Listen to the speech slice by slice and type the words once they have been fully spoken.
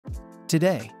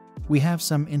Today, we have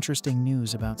some interesting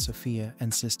news about Sophia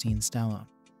and Sistine Stallone.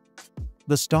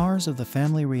 The stars of the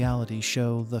family reality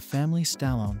show The Family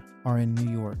Stallone are in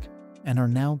New York and are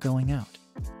now going out.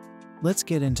 Let's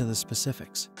get into the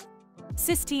specifics.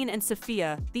 Sistine and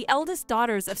Sophia, the eldest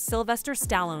daughters of Sylvester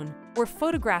Stallone, were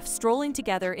photographed strolling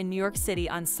together in New York City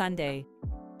on Sunday.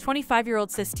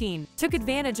 25-year-old Sistine took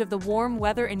advantage of the warm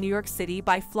weather in New York City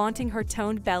by flaunting her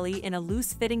toned belly in a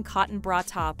loose-fitting cotton bra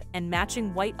top and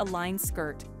matching white aligned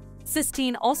skirt.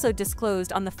 Sistine also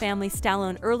disclosed on The Family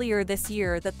Stallone earlier this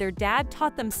year that their dad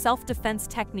taught them self-defense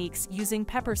techniques using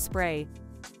pepper spray.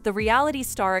 The reality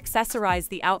star accessorized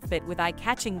the outfit with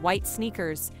eye-catching white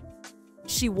sneakers.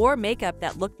 She wore makeup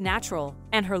that looked natural,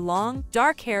 and her long,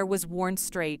 dark hair was worn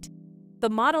straight. The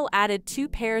model added 2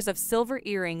 pairs of silver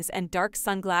earrings and dark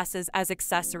sunglasses as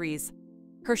accessories.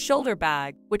 Her shoulder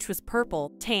bag, which was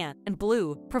purple, tan, and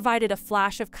blue, provided a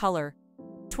flash of color.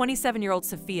 27-year-old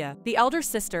Sophia, the elder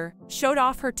sister, showed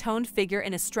off her toned figure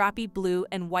in a strappy blue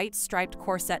and white striped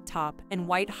corset top and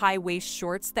white high-waist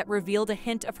shorts that revealed a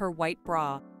hint of her white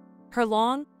bra. Her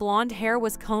long, blonde hair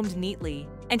was combed neatly,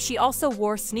 and she also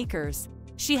wore sneakers.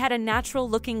 She had a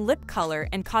natural-looking lip color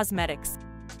and cosmetics,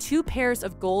 2 pairs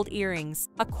of gold earrings,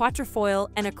 a quatrefoil,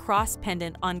 and a cross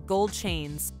pendant on gold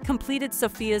chains completed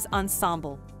Sophia's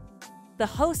ensemble. The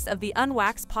host of the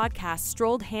Unwaxed podcast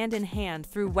strolled hand-in-hand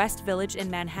through West Village in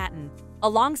Manhattan,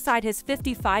 alongside his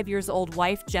 55-year-old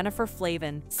wife Jennifer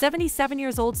Flavin.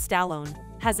 77-year-old Stallone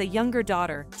has a younger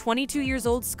daughter,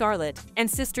 22-year-old Scarlett,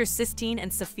 and sisters Sistine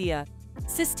and Sophia.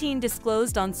 Sistine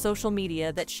disclosed on social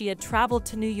media that she had traveled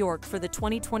to New York for the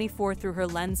 2024 Through Her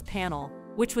Lens panel,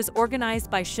 which was organized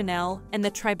by Chanel and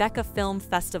the Tribeca Film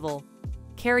Festival.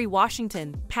 Kerry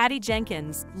Washington, Patty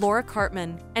Jenkins, Laura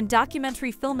Cartman, and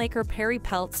documentary filmmaker Perry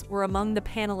Peltz were among the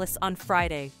panelists on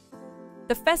Friday.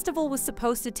 The festival was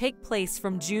supposed to take place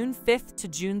from June 5th to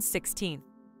June 16th.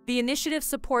 The initiative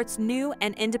supports new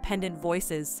and independent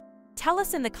voices. Tell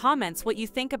us in the comments what you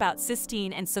think about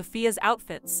Sistine and Sophia's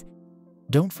outfits.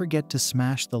 Don't forget to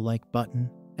smash the like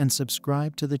button and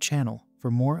subscribe to the channel for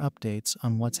more updates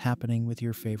on what's happening with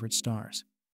your favorite stars.